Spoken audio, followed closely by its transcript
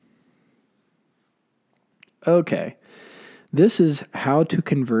Okay. This is How to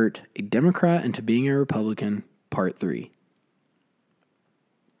Convert a Democrat into Being a Republican, Part 3.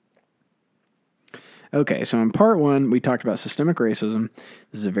 Okay, so in Part 1, we talked about systemic racism.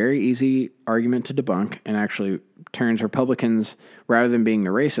 This is a very easy argument to debunk and actually turns Republicans, rather than being the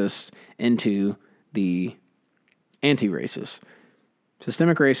racists, into the anti-racists.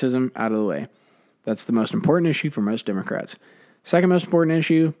 Systemic racism, out of the way. That's the most important issue for most Democrats. Second most important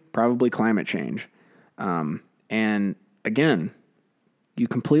issue, probably climate change. And again, you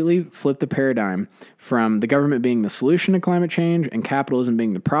completely flip the paradigm from the government being the solution to climate change and capitalism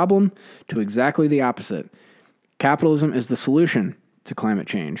being the problem to exactly the opposite. Capitalism is the solution to climate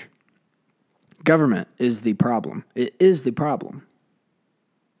change. Government is the problem. It is the problem.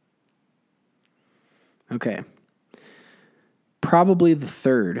 Okay. Probably the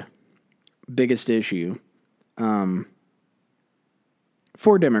third biggest issue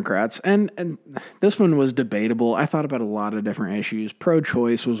for Democrats, and this one was debatable. I thought about a lot of different issues.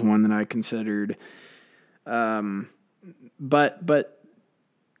 Pro-choice was one that I considered, but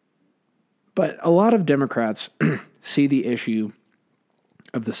a lot of Democrats see the issue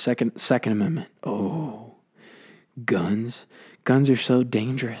of the Second Amendment. Oh, guns are so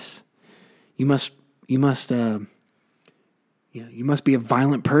dangerous. You must be a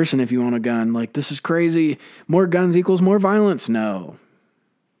violent person if you own a gun. Like, this is crazy. More guns equals more violence. No.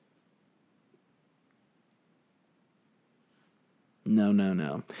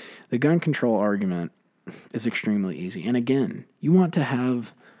 The gun control argument is extremely easy. And again, you want to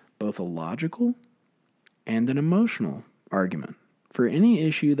have both a logical and an emotional argument for any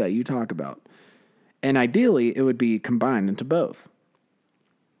issue that you talk about. And ideally, it would be combined into both.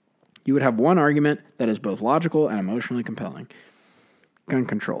 You would have one argument that is both logical and emotionally compelling. Gun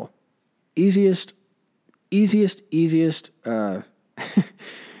control. Easiest thing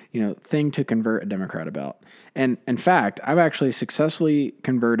to convert a Democrat about. And in fact, I've actually successfully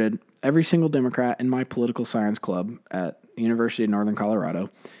converted every single Democrat in my political science club at the University of Northern Colorado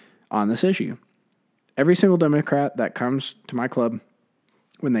on this issue. Every single Democrat that comes to my club,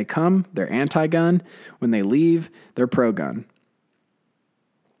 when they come, they're anti-gun. When they leave, they're pro-gun.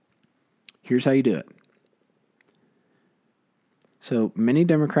 Here's how you do it. So many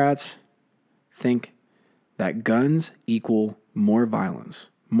Democrats think that guns equal more violence.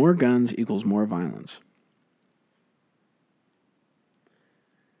 More guns equals more violence.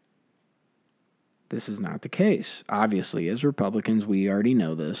 This is not the case. Obviously, as Republicans, we already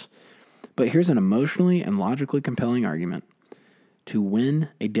know this. But here's an emotionally and logically compelling argument to win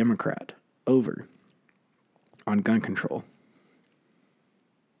a Democrat over on gun control.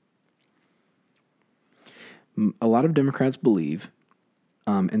 A lot of Democrats believe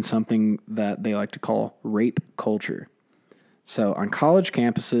in something that they like to call rape culture. So on college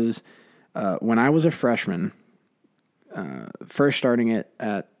campuses, when I was a freshman, first starting it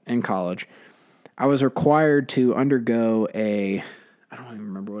in college, I was required to undergo I don't even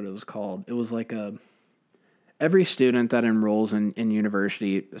remember what it was called. It was like every student that enrolls in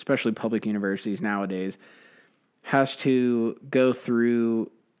university, especially public universities nowadays, has to go through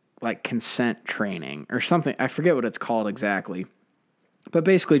like consent training or something. I forget what it's called exactly. But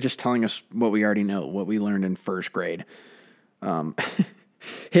basically just telling us what we already know, what we learned in first grade.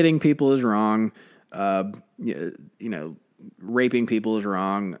 Hitting people is wrong. Raping people is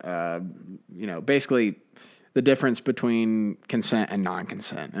wrong. Basically the difference between consent and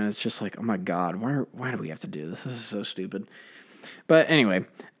non-consent. And it's just like, oh my God, why do we have to do this? This is so stupid. But anyway,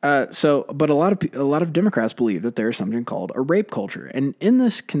 but a lot of Democrats believe that there is something called a rape culture. And in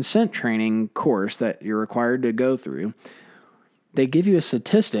this consent training course that you're required to go through, they give you a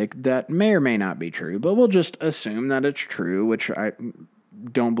statistic that may or may not be true, but we'll just assume that it's true, which I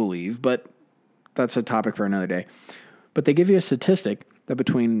don't believe, but that's a topic for another day. But they give you a statistic that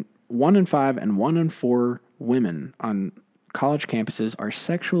between 1 in 5 and 1 in 4 women on college campuses are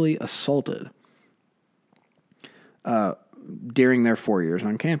sexually assaulted during their 4 years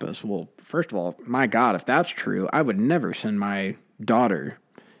on campus. Well, first of all, my God, if that's true, I would never send my daughter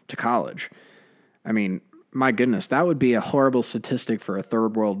to college. I mean, my goodness, that would be a horrible statistic for a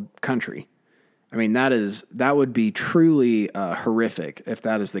third world country. I mean, that would be truly horrific if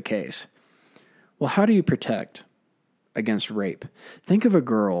that is the case. Well, how do you protect against rape? Think of a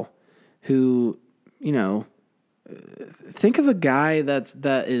girl who, think of a guy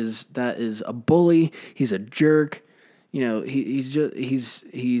that is a bully. He's a jerk.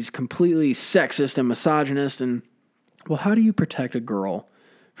 He's completely sexist and misogynist. And well, how do you protect a girl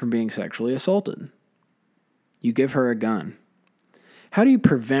from being sexually assaulted? You give her a gun. How do you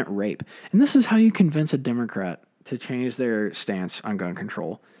prevent rape? And this is how you convince a Democrat to change their stance on gun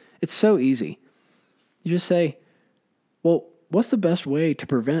control. It's so easy. You just say, well, what's the best way to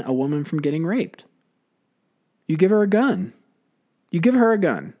prevent a woman from getting raped? You give her a gun. You give her a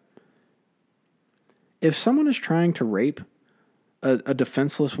gun. If someone is trying to rape a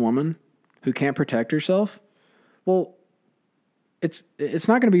defenseless woman who can't protect herself, well, it's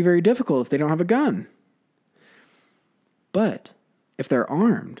not going to be very difficult if they don't have a gun. But if they're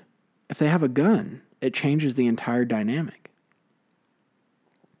armed, if they have a gun, it changes the entire dynamic.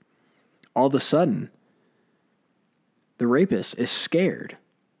 All of a sudden, the rapist is scared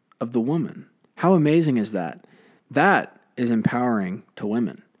of the woman. How amazing is that? That is empowering to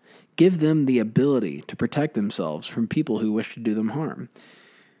women. Give them the ability to protect themselves from people who wish to do them harm.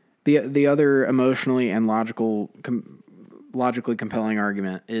 The other emotionally and logically compelling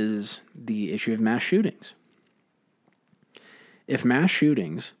argument is the issue of mass shootings. If mass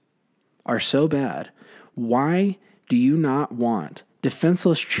shootings are so bad, why do you not want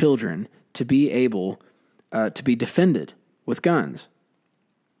defenseless children to be able to be defended with guns?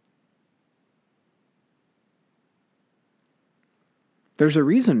 There's a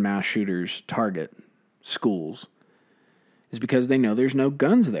reason mass shooters target schools, is because they know there's no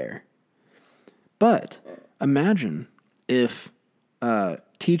guns there. But imagine if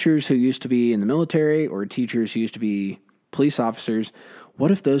teachers who used to be in the military or teachers who used to be police officers, what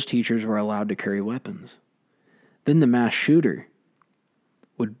if those teachers were allowed to carry weapons? Then the mass shooter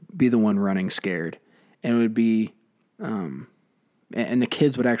would be the one running scared, and it would be, and the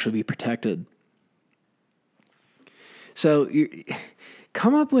kids would actually be protected. So you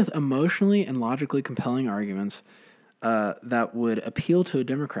come up with emotionally and logically compelling arguments that would appeal to a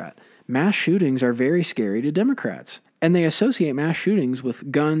Democrat. Mass shootings are very scary to Democrats, and they associate mass shootings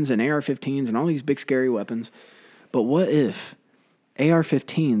with guns and AR-15s and all these big scary weapons. But what if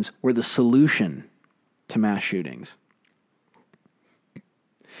AR-15s were the solution to mass shootings?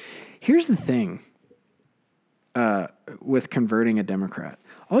 Here's the thing with converting a Democrat.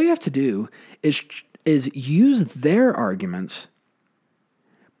 All you have to do is use their arguments,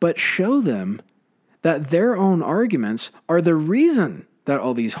 but show them that their own arguments are the reason that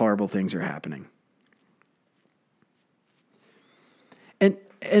all these horrible things are happening.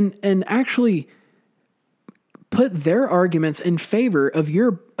 And actually put their arguments in favor of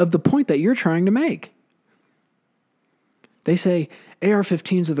the point that you're trying to make. They say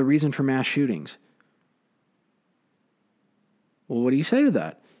AR-15s are the reason for mass shootings. Well, what do you say to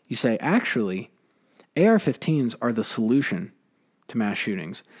that? You say, actually, AR-15s are the solution to mass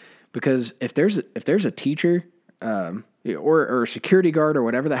shootings. Because if there's a teacher or a security guard or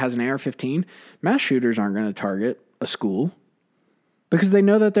whatever that has an AR-15, mass shooters aren't going to target a school because they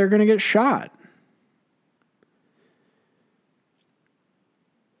know that they're going to get shot.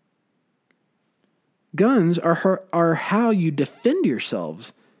 Guns are how you defend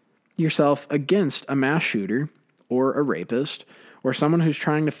yourself against a mass shooter or a rapist or someone who's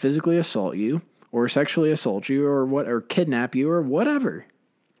trying to physically assault you or sexually assault you or kidnap you or whatever.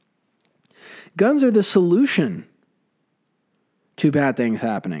 Guns are the solution to bad things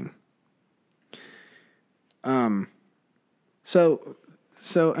happening. So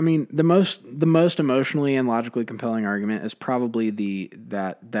I mean, the most emotionally and logically compelling argument is probably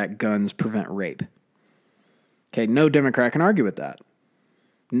that guns prevent rape. Okay, no Democrat can argue with that.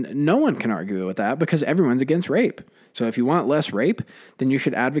 No one can argue with that because everyone's against rape. So if you want less rape, then you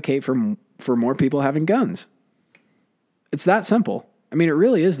should advocate for more people having guns. It's that simple. I mean, it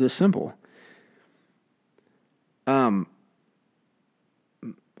really is this simple.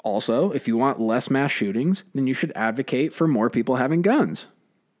 Also, if you want less mass shootings, then you should advocate for more people having guns.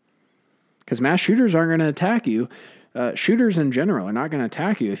 Because mass shooters aren't going to attack you. Shooters in general are not going to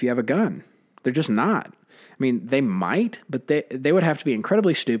attack you if you have a gun. They're just not. I mean, they might, but they would have to be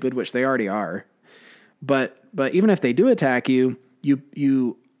incredibly stupid, which they already are. But even if they do attack you,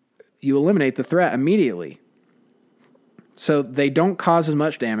 you eliminate the threat immediately. So they don't cause as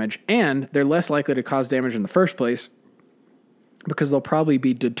much damage, and they're less likely to cause damage in the first place because they'll probably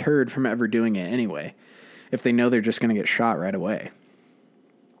be deterred from ever doing it anyway if they know they're just going to get shot right away.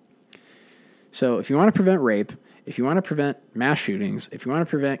 So if you want to prevent rape, if you want to prevent mass shootings, if you want to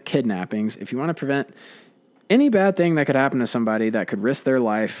prevent kidnappings, if you want to prevent any bad thing that could happen to somebody that could risk their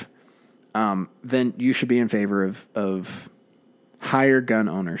life, then you should be in favor of higher gun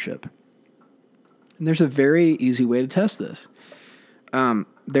ownership. And there's a very easy way to test this.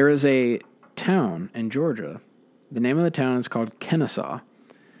 There is a town in Georgia. The name of the town is called Kennesaw.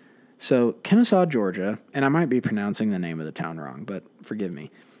 So Kennesaw, Georgia, and I might be pronouncing the name of the town wrong, but forgive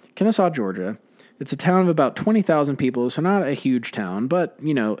me. Kennesaw, Georgia. It's a town of about 20,000 people, so not a huge town, but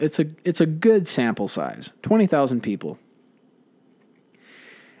you know, it's a good sample size. 20,000 people.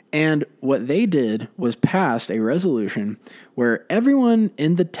 And what they did was passed a resolution where everyone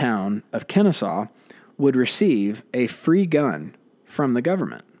in the town of Kennesaw would receive a free gun from the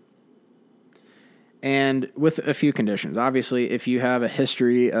government. And with a few conditions. Obviously, if you have a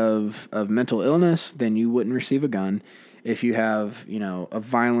history of mental illness, then you wouldn't receive a gun. If you have, a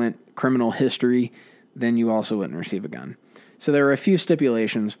violent criminal history, then you also wouldn't receive a gun. So there were a few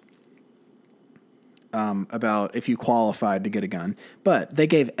stipulations about if you qualified to get a gun. But they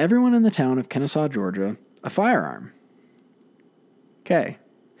gave everyone in the town of Kennesaw, Georgia, a firearm. Okay.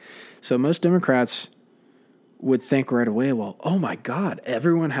 So most Democrats would think right away, well, oh my God,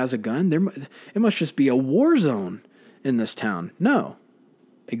 everyone has a gun? It must just be a war zone in this town. No,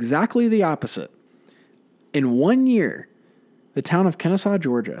 exactly the opposite. In 1 year, the town of Kennesaw,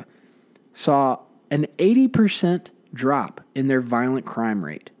 Georgia, saw an 80% drop in their violent crime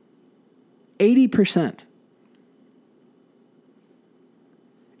rate. 80%.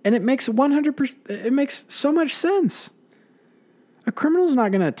 And it makes 100%, it makes so much sense. A criminal's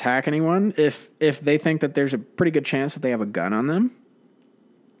not going to attack anyone if they think that there's a pretty good chance that they have a gun on them.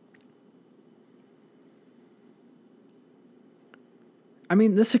 I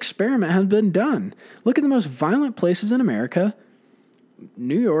mean, this experiment has been done. Look at the most violent places in America.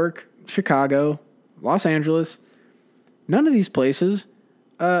 New York, Chicago, Los Angeles. None of these places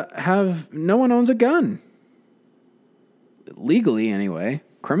no one owns a gun. Legally, anyway.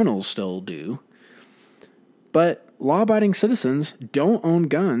 Criminals still do. But law-abiding citizens don't own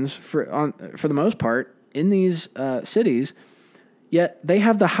guns for the most part in these cities, yet they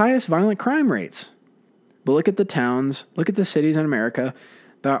have the highest violent crime rates. But look at the towns, look at the cities in America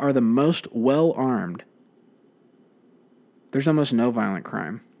that are the most well-armed. There's almost no violent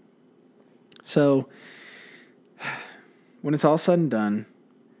crime. So, when it's all said and done,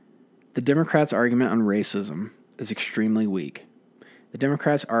 the Democrats' argument on racism is extremely weak. The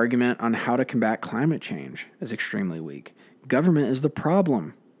Democrats' argument on how to combat climate change is extremely weak. Government is the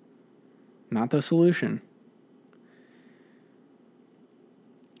problem, not the solution.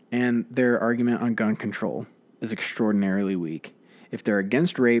 And their argument on gun control is extraordinarily weak. If they're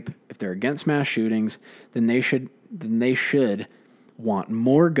against rape, if they're against mass shootings, then they should want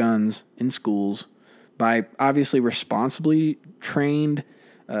more guns in schools by obviously responsibly trained,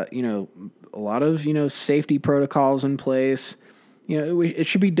 a lot of, safety protocols in place. It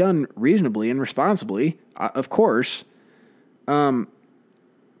should be done reasonably and responsibly, of course.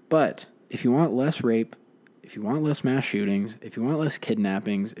 But if you want less rape, if you want less mass shootings, if you want less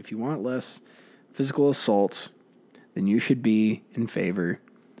kidnappings, if you want less physical assaults, then you should be in favor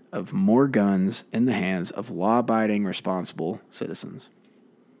of more guns in the hands of law-abiding, responsible citizens.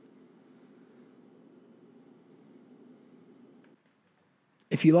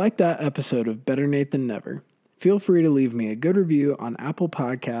 If you liked that episode of Better Nate Than Never, feel free to leave me a good review on Apple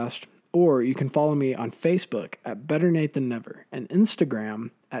Podcast, or you can follow me on Facebook at Better Nate Than Never and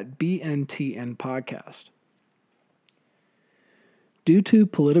Instagram at BNTN Podcast. Due to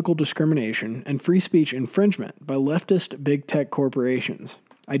political discrimination and free speech infringement by leftist big tech corporations,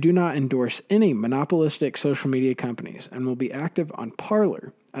 I do not endorse any monopolistic social media companies and will be active on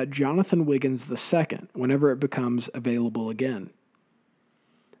Parler at Jonathan Wiggins II whenever it becomes available again.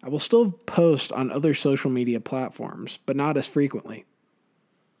 I will still post on other social media platforms, but not as frequently.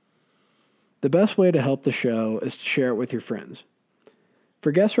 The best way to help the show is to share it with your friends.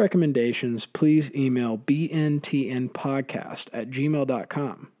 For guest recommendations, please email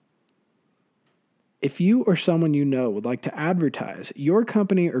bntnpodcast@gmail.com. If you or someone you know would like to advertise your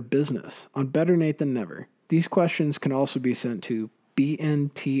company or business on Better Nate Than Never, these questions can also be sent to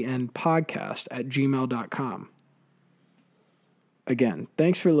bntnpodcast@gmail.com. Again,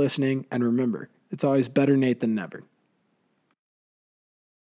 thanks for listening, and remember, it's always better Nate than never.